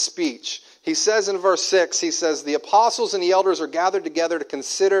gives this speech. He says in verse 6, he says, the apostles and the elders are gathered together to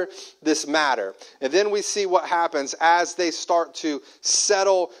consider this matter. And then we see what happens as they start to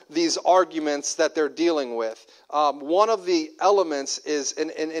settle these arguments that they're dealing with. One of the elements is,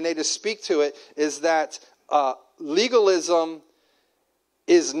 and they just speak to it, is that legalism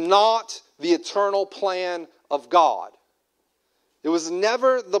is not the eternal plan of God. It was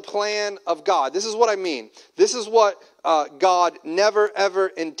never the plan of God. This is what I mean. This is what God never, ever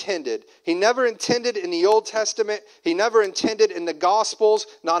intended. He never intended in the Old Testament. He never intended in the Gospels,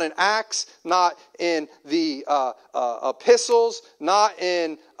 not in Acts, not in the epistles, not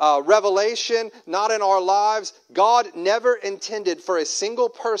in Revelation, not in our lives. God never intended for a single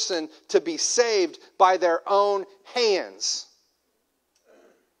person to be saved by their own hands.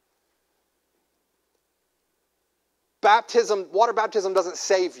 Water baptism doesn't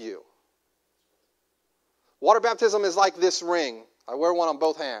save you. Water baptism is like this ring. I wear one on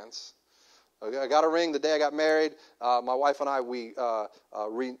both hands. I got a ring the day I got married. My wife and I, we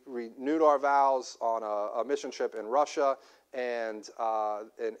renewed our vows on a mission trip in Russia. And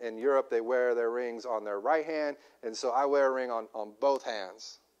in Europe, they wear their rings on their right hand. And so I wear a ring on both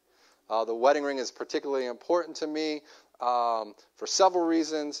hands. The wedding ring is particularly important to me for several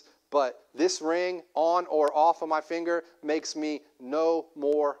reasons. But this ring on or off of my finger makes me no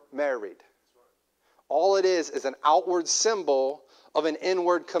more married. All it is an outward symbol of an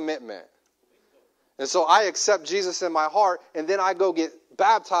inward commitment. And so I accept Jesus in my heart, and then I go get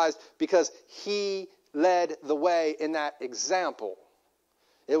baptized because he led the way in that example.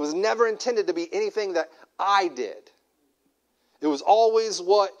 It was never intended to be anything that I did. It was always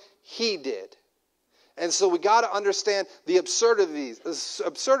what he did. And so we got to understand the absurdity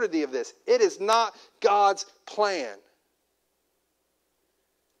of this. It is not God's plan.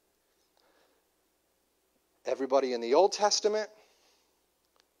 Everybody in the Old Testament,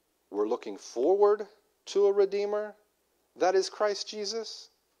 we're looking forward to a Redeemer. That is Christ Jesus.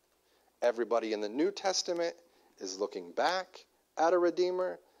 Everybody in the New Testament is looking back at a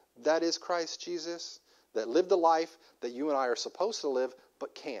Redeemer. That is Christ Jesus, that lived a life that you and I are supposed to live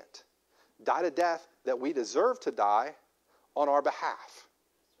but can't. Died a death that we deserve to die on our behalf.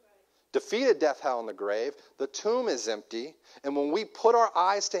 Defeated death, hell, and the grave. The tomb is empty. And when we put our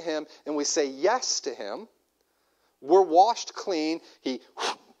eyes to him and we say yes to him, we're washed clean. He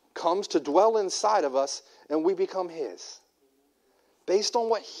comes to dwell inside of us and we become his. Based on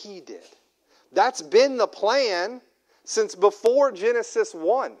what he did. That's been the plan since before Genesis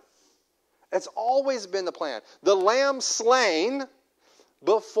 1. It's always been the plan. The lamb slain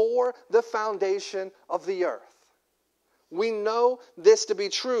before the foundation of the earth. We know this to be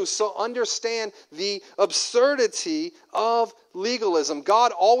true, so understand the absurdity of legalism.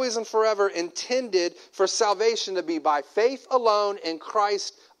 God always and forever intended for salvation to be by faith alone in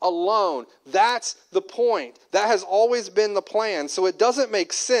Christ alone. That's the point. That has always been the plan. So it doesn't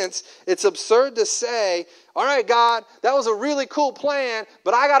make sense. It's absurd to say, all right, God, that was a really cool plan,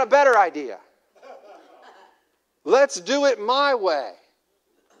 but I got a better idea. Let's do it my way.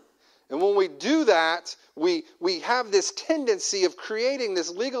 And when we do that, we have this tendency of creating this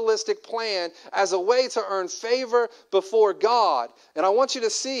legalistic plan as a way to earn favor before God. And I want you to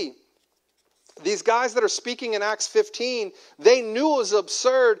see, these guys that are speaking in Acts 15, they knew it was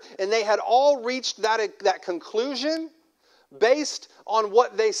absurd, and they had all reached that conclusion based on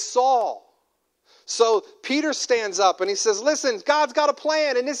what they saw. So Peter stands up and he says, listen, God's got a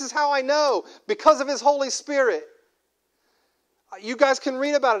plan, and this is how I know, because of his Holy Spirit. You guys can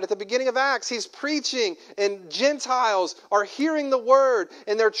read about it at the beginning of Acts. He's preaching, and Gentiles are hearing the word,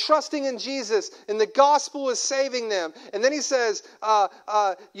 and they're trusting in Jesus, and the gospel is saving them. And then he says,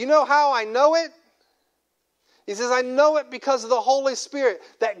 you know how I know it? He says, I know it because of the Holy Spirit,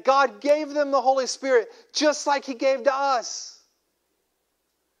 that God gave them the Holy Spirit just like he gave to us.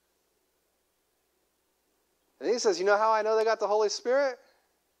 And he says, you know how I know they got the Holy Spirit?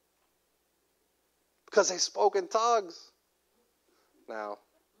 Because they spoke in tongues. Now,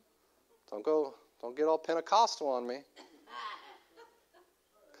 don't get all Pentecostal on me.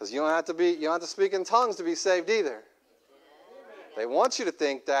 Because you don't have to speak in tongues to be saved either. They want you to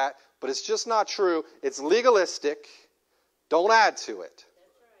think that, but it's just not true. It's legalistic. Don't add to it.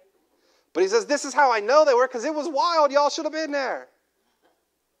 But he says, this is how I know they were, because it was wild. Y'all should have been there.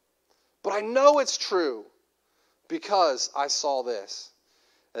 But I know it's true because I saw this.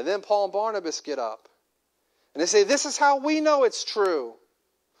 And then Paul and Barnabas get up. And they say, this is how we know it's true.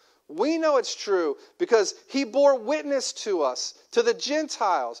 We know it's true because he bore witness to us, to the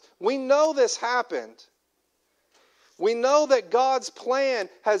Gentiles. We know this happened. We know that God's plan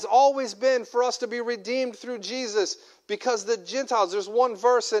has always been for us to be redeemed through Jesus because the Gentiles, there's one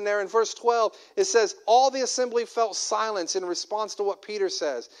verse in there in verse 12, it says, all the assembly felt silence in response to what Peter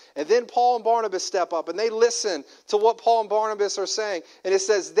says. And then Paul and Barnabas step up and they listen to what Paul and Barnabas are saying. And it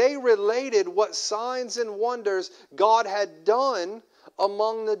says they related what signs and wonders God had done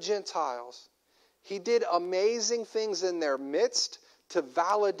among the Gentiles. He did amazing things in their midst to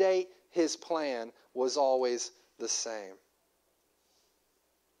validate his plan was always the same.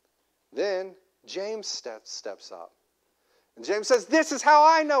 Then James steps up. And James says, this is how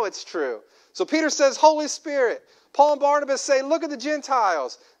I know it's true. So Peter says, Holy Spirit. Paul and Barnabas say, look at the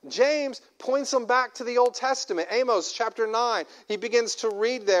Gentiles. James points them back to the Old Testament. Amos chapter 9. He begins to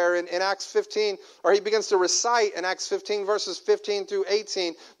read there in Acts 15, or he begins to recite in Acts 15 verses 15 through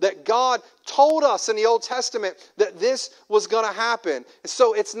 18 that God told us in the Old Testament that this was going to happen.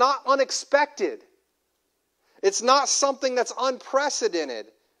 So it's not unexpected. It's not something that's unprecedented.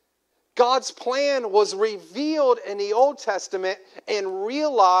 God's plan was revealed in the Old Testament and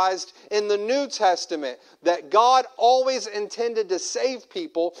realized in the New Testament that God always intended to save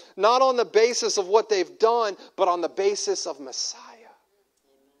people, not on the basis of what they've done, but on the basis of Messiah.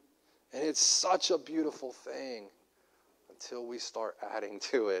 And it's such a beautiful thing until we start adding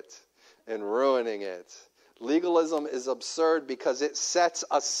to it and ruining it. Legalism is absurd because it sets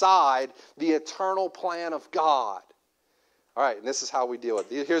aside the eternal plan of God. All right, and this is how we deal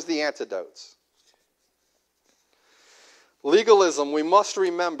with it. Here's the antidotes. Legalism, we must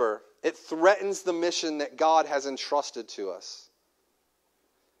remember, it threatens the mission that God has entrusted to us.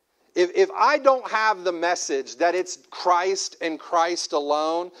 If I don't have the message that it's Christ and Christ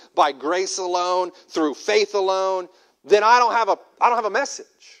alone, by grace alone, through faith alone, then I don't have a message.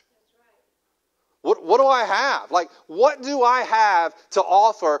 What do I have? Like, what do I have to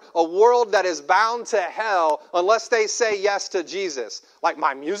offer a world that is bound to hell unless they say yes to Jesus? Like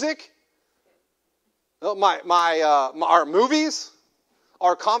my music? Our movies?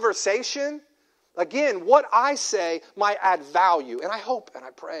 Our conversation? Again, what I say might add value. And I hope and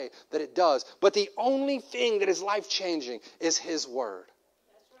I pray that it does. But the only thing that is life-changing is His Word.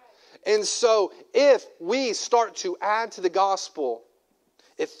 That's right. And so if we start to add to the gospel,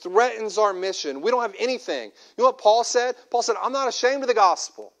 it threatens our mission. We don't have anything. You know what Paul said? Paul said, I'm not ashamed of the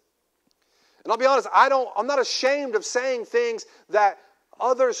gospel. And I'll be honest, I'm not ashamed of saying things that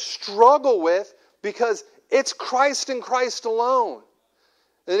others struggle with because it's Christ and Christ alone.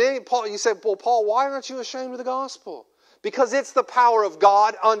 And then you say, well, Paul, why aren't you ashamed of the gospel? Because it's the power of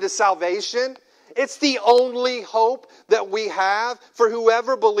God unto salvation. It's the only hope that we have for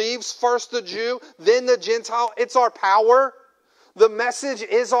whoever believes, first the Jew, then the Gentile. It's our power. The message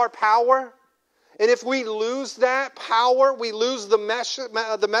is our power. And if we lose that power, we lose the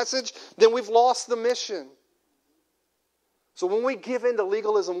message, then we've lost the mission. So when we give in to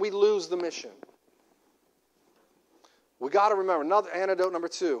legalism, we lose the mission. We got to remember, another antidote number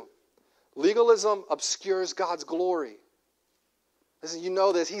 2. Legalism obscures God's glory. Listen, you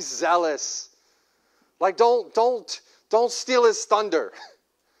know this. He's zealous. Like, don't steal His thunder.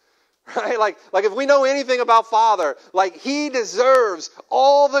 Right? Like if we know anything about Father, like He deserves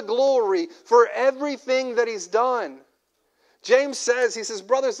all the glory for everything that He's done. James says, he says,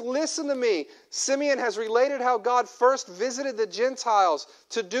 brothers, listen to me. Simeon has related how God first visited the Gentiles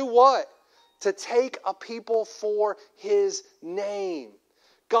to do what? To take a people for His name.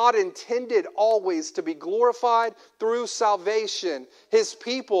 God intended always to be glorified through salvation, His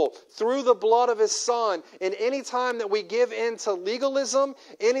people through the blood of His Son. And any time that we give in to legalism,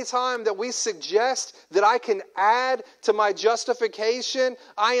 any time that we suggest that I can add to my justification,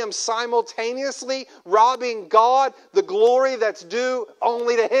 I am simultaneously robbing God the glory that's due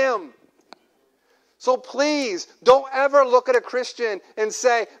only to Him. So please, don't ever look at a Christian and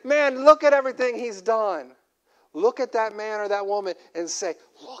say, man, look at everything he's done. Look at that man or that woman and say,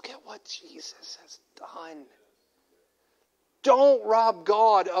 look at what Jesus has done. Don't rob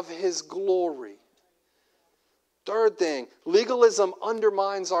God of His glory. Third thing, legalism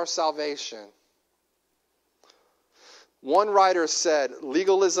undermines our salvation. One writer said,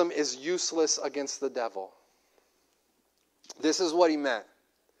 legalism is useless against the devil. This is what he meant.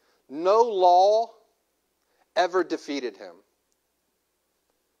 No law ever defeated him.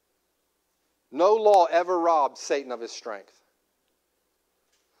 No law ever robbed Satan of his strength.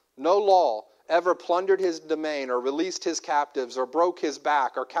 No law ever plundered his domain or released his captives or broke his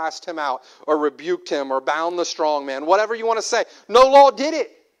back or cast him out or rebuked him or bound the strong man. Whatever you want to say. No law did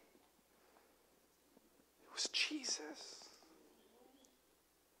it. It was Jesus.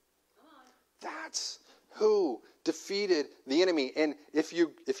 That's who defeated the enemy. And if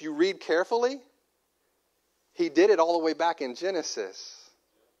you read carefully, He did it all the way back in Genesis.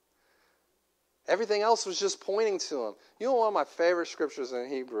 Everything else was just pointing to Him. You know, one of my favorite scriptures in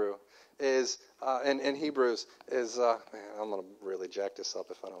Hebrew is, in Hebrews is, man, I'm going to really jack this up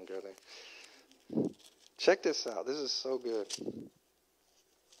if I don't go there. Check this out. This is so good.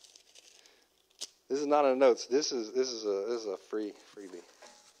 This is not in the notes. This is a freebie.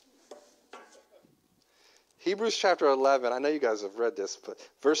 Hebrews chapter 11. I know you guys have read this, but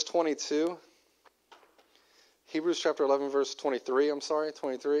verse 22. Hebrews chapter 11, verse 23.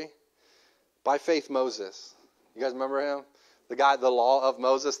 23. By faith, Moses. You guys remember him? The law of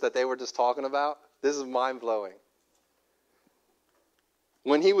Moses that they were just talking about? This is mind-blowing.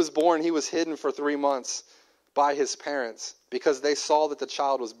 When he was born, he was hidden for 3 months by his parents because they saw that the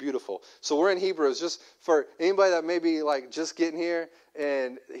child was beautiful. So we're in Hebrews. Just for anybody that may be like just getting here,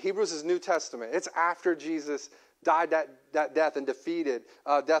 and Hebrews is New Testament. It's after Jesus died that death and defeated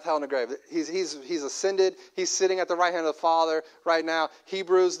death, hell, and the grave. He's ascended. He's sitting at the right hand of the Father right now.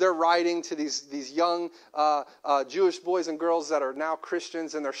 Hebrews, they're writing to these young Jewish boys and girls that are now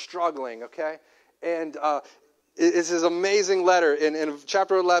Christians, and they're struggling, okay? And it's this amazing letter. In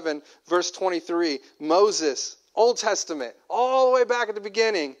chapter 11, verse 23, Moses, Old Testament, all the way back at the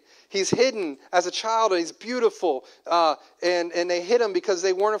beginning, he's hidden as a child, and he's beautiful. And they hid him because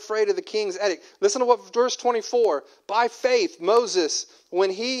they weren't afraid of the king's edict. Listen to what verse 24. By faith, Moses, when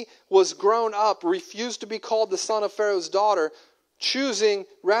he was grown up, refused to be called the son of Pharaoh's daughter, choosing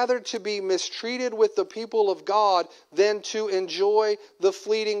rather to be mistreated with the people of God than to enjoy the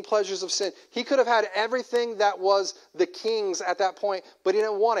fleeting pleasures of sin. He could have had everything that was the king's at that point, but he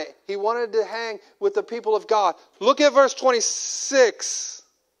didn't want it. He wanted to hang with the people of God. Look at verse 26.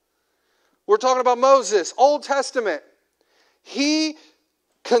 We're talking about Moses, Old Testament. He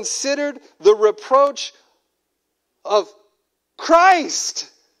considered the reproach of Christ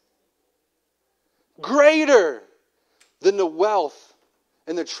greater than the wealth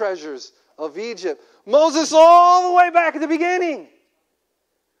and the treasures of Egypt. Moses, all the way back at the beginning,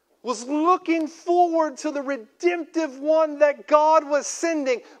 was looking forward to the redemptive one that God was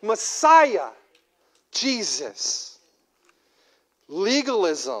sending, Messiah, Jesus.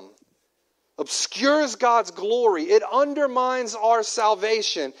 Legalism obscures God's glory. It undermines our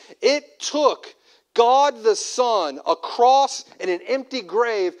salvation. It took God the Son, a cross and an empty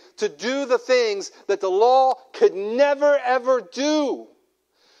grave, to do the things that the law could never ever do.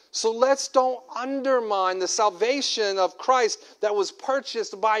 So let's don't undermine the salvation of Christ that was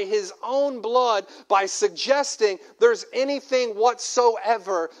purchased by His own blood by suggesting there's anything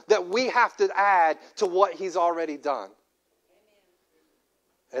whatsoever that we have to add to what He's already done.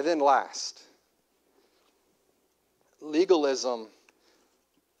 And then last, legalism.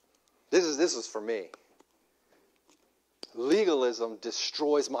 This is for me. Legalism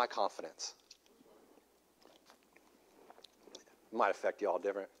destroys my confidence. It might affect you all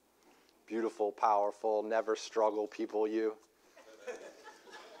different. Beautiful, powerful, never struggle people, you.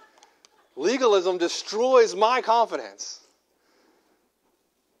 Legalism destroys my confidence.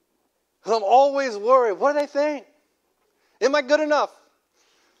 Because I'm always worried. What do they think? Am I good enough?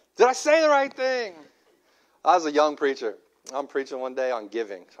 Did I say the right thing? I was a young preacher. I'm preaching one day on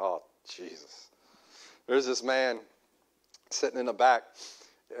giving. Oh, Jesus. There's this man sitting in the back,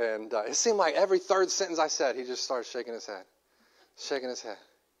 and it seemed like every third sentence I said, he just started shaking his head. Shaking his head.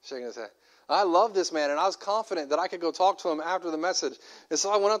 Shaking his head. I love this man, and I was confident that I could go talk to him after the message. And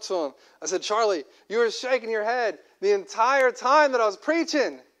so I went up to him. I said, Charlie, you were shaking your head the entire time that I was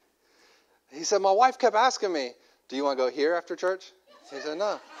preaching. He said, my wife kept asking me, do you want to go here after church? He said,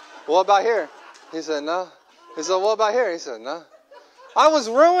 no. What about here? He said, no. He said, what about here? He said, no. I was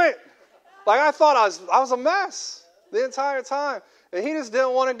ruined. Like I thought I was a mess the entire time. And he just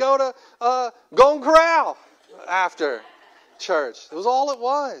didn't want to go to Golden Corral after church. It was all it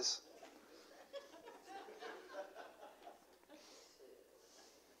was.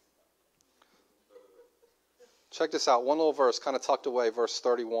 Check this out. One little verse kind of tucked away, verse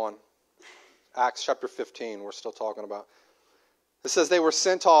 31. Acts chapter 15, we're still talking about. It says, they were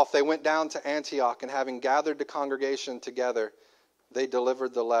sent off. They went down to Antioch, and having gathered the congregation together, they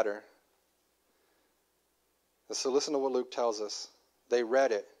delivered the letter. And so listen to what Luke tells us. They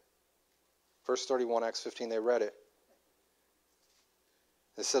read it. Verse 31, Acts 15, they read it.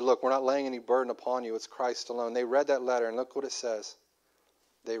 They said, look, we're not laying any burden upon you. It's Christ alone. They read that letter, and look what it says.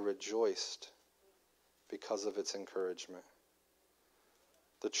 They rejoiced because of its encouragement.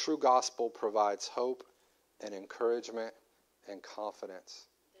 The true gospel provides hope and encouragement and confidence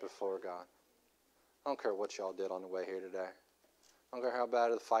before God. I don't care what y'all did on the way here today. I don't care how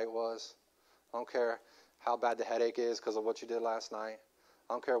bad the fight was. I don't care how bad the headache is because of what you did last night.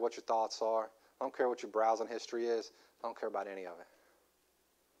 I don't care what your thoughts are. I don't care what your browsing history is. I don't care about any of it.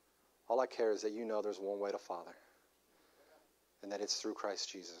 All I care is that you know there's one way to Father, and that it's through Christ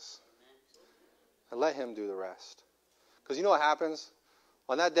Jesus. And let him do the rest. Because you know what happens?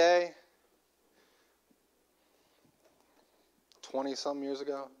 On that day, 20-something years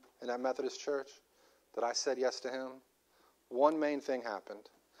ago, in that Methodist church, that I said yes to him, one main thing happened.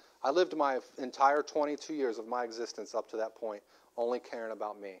 I lived my entire 22 years of my existence up to that point only caring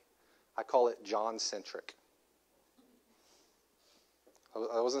about me. I call it John-centric.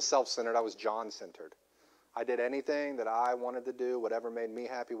 I wasn't self-centered, I was John-centered. I did anything that I wanted to do, whatever made me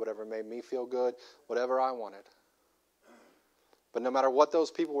happy, whatever made me feel good, whatever I wanted. But no matter what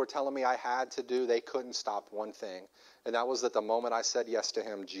those people were telling me I had to do, they couldn't stop one thing. And that was that the moment I said yes to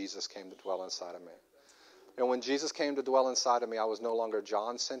him, Jesus came to dwell inside of me. And when Jesus came to dwell inside of me, I was no longer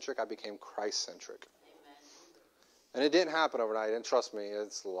John-centric, I became Christ-centric. Amen. And it didn't happen overnight, and trust me,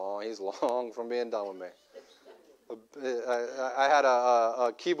 it's long. He's long from being done with me. I had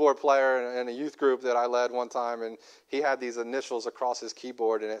a keyboard player in a youth group that I led one time, and he had these initials across his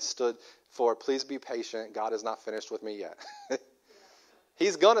keyboard, and it stood for, please be patient, God is not finished with me yet.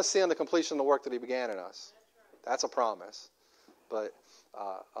 He's going to see on the completion of the work that he began in us. That's a promise. But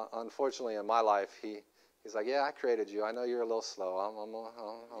unfortunately in my life, he's like, yeah, I created you. I know you're a little slow. I'm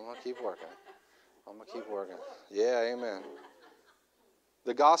going to keep working. I'm going to keep working. Yeah, amen.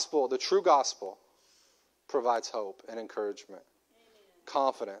 The gospel, the true gospel, provides hope and encouragement,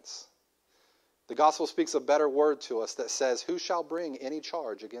 confidence. The gospel speaks a better word to us that says, who shall bring any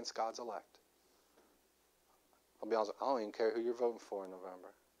charge against God's elect? I'll be honest, I don't even care who you're voting for in November.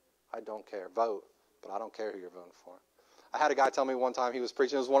 I don't care. Vote, but I don't care who you're voting for. I had a guy tell me one time he was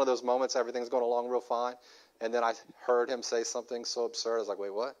preaching. It was one of those moments, everything's going along real fine, and then I heard him say something so absurd. I was like,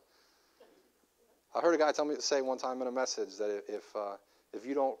 wait, what? I heard a guy say one time in a message that if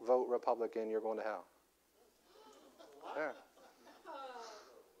you don't vote Republican, you're going to hell. Yeah.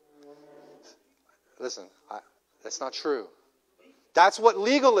 Listen, that's not true. That's what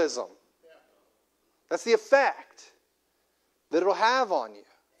legalism, that's the effect that it'll have on you.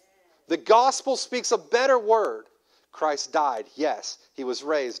 The gospel speaks a better word. Christ died, yes. He was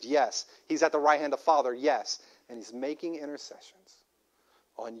raised, yes. He's at the right hand of Father, yes. And he's making intercessions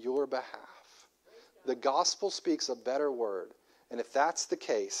on your behalf. The gospel speaks a better word. And if that's the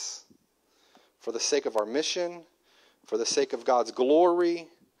case, for the sake of our mission, for the sake of God's glory,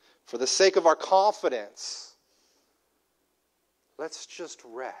 for the sake of our confidence, let's just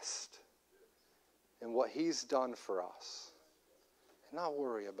rest in what he's done for us and not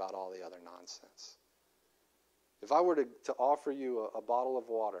worry about all the other nonsense. If I were to offer you a bottle of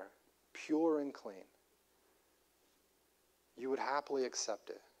water, pure and clean, you would happily accept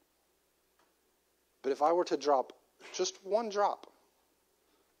it. But if I were to drop just one drop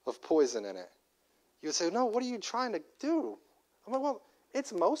of poison in it, you would say, no, what are you trying to do? I'm like, well,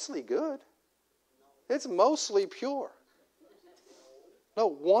 it's mostly good. It's mostly pure. No,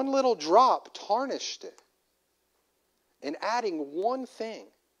 one little drop tarnished it. And adding one thing,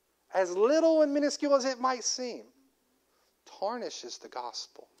 as little and minuscule as it might seem, tarnishes the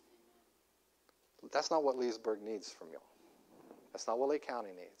gospel. That's not what Leesburg needs from y'all. That's not what Lake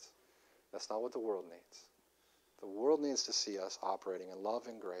County needs. That's not what the world needs. The world needs to see us operating in love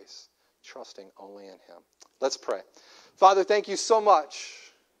and grace, trusting only in him. Let's pray. Father, thank you so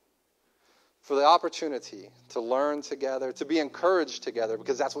much for the opportunity to learn together, to be encouraged together,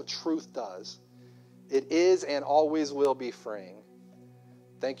 because that's what truth does. It is and always will be freeing.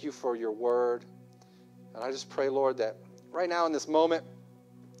 Thank you for your word. And I just pray, Lord, that right now in this moment,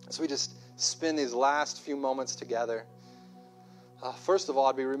 as we just spend these last few moments together, first of all,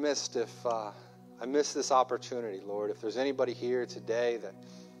 I'd be remiss if I miss this opportunity, Lord. If there's anybody here today that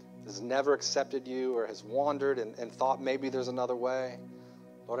has never accepted you or has wandered and thought maybe there's another way,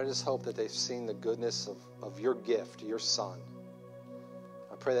 Lord, I just hope that they've seen the goodness of your gift, your Son.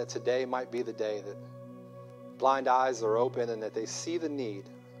 I pray that today might be the day that blind eyes are open and that they see the need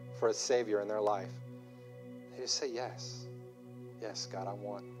for a Savior in their life. They just say, yes. Yes, God, I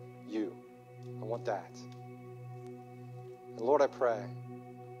want you. I want that. And Lord, I pray,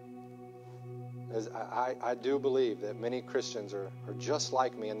 as I do believe that many Christians are just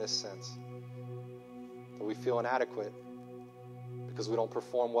like me in this sense, that we feel inadequate because we don't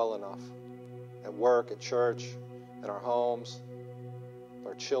perform well enough at work, at church, in our homes, with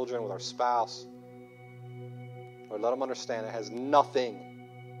our children, with our spouse. Lord, let them understand it has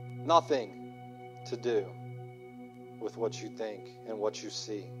nothing to do with what you think and what you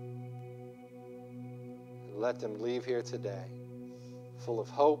see. Let them leave here today full of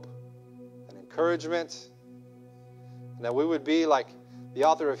hope and encouragement, and that we would be like the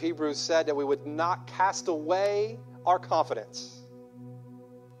author of Hebrews said, that we would not cast away our confidence,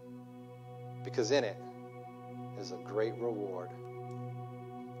 because in it is a great reward.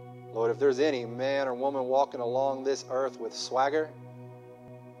 Lord, if there's any man or woman walking along this earth with swagger,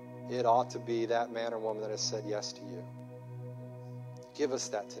 it ought to be that man or woman that has said yes to you. Give us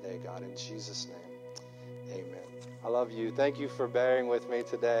that today, God, in Jesus' name. Amen. I love you. Thank you for bearing with me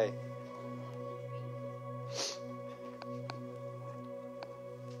today.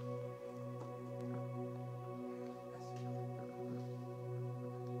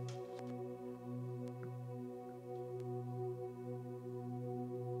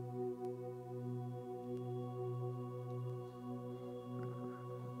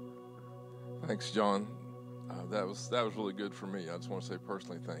 Thanks, John. That was really good for me. I just want to say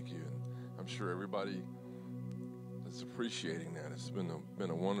personally thank you, and I'm sure everybody is appreciating that. It's been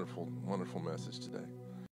a wonderful message today.